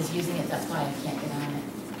someone is using it, that's why I can't get on it.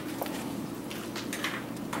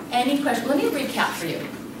 Any questions? Let me recap for you.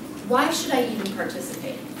 Why should I even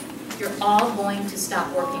participate? You're all going to stop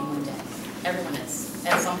working one day. Everyone is,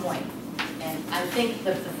 at some point. And I think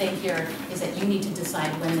the thing here is that you need to decide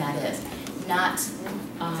when that is. Not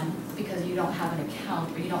because you don't have an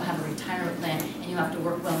account or you don't have a retirement plan and you have to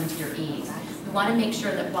work well into your 80s. You want to make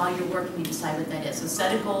sure that while you're working you decide what that is. So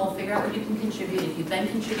set a goal, figure out what you can contribute. If you've been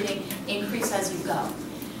contributing, increase as you go.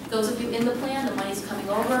 Those of you in the plan, the money's coming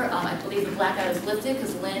over. I believe the blackout is lifted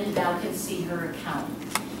because Lynn now can see her account,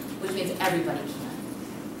 which means everybody can.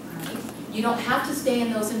 You don't have to stay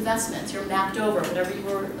in those investments. You're mapped over. Whatever you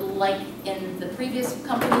were like in the previous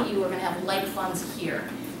company, you are going to have like funds here.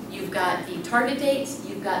 You've got the target dates,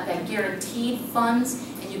 you've got that guaranteed funds,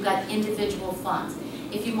 and you've got individual funds.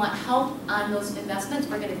 If you want help on those investments,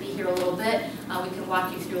 we're going to be here a little bit. We can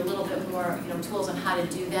walk you through a little bit more tools on how to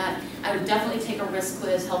do that. I would definitely take a risk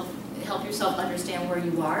quiz, help yourself understand where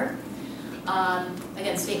you are.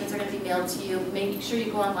 Again, statements are going to be mailed to you. Make sure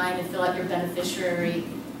you go online and fill out your beneficiary.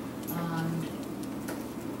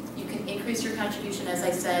 Increase your contribution, as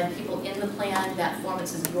I said, people in the plan, that form,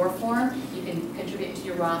 this is your form, you can contribute into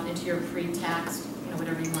your Roth, into your pre-tax,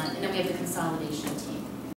 whatever you want, and then we have the consolidation team.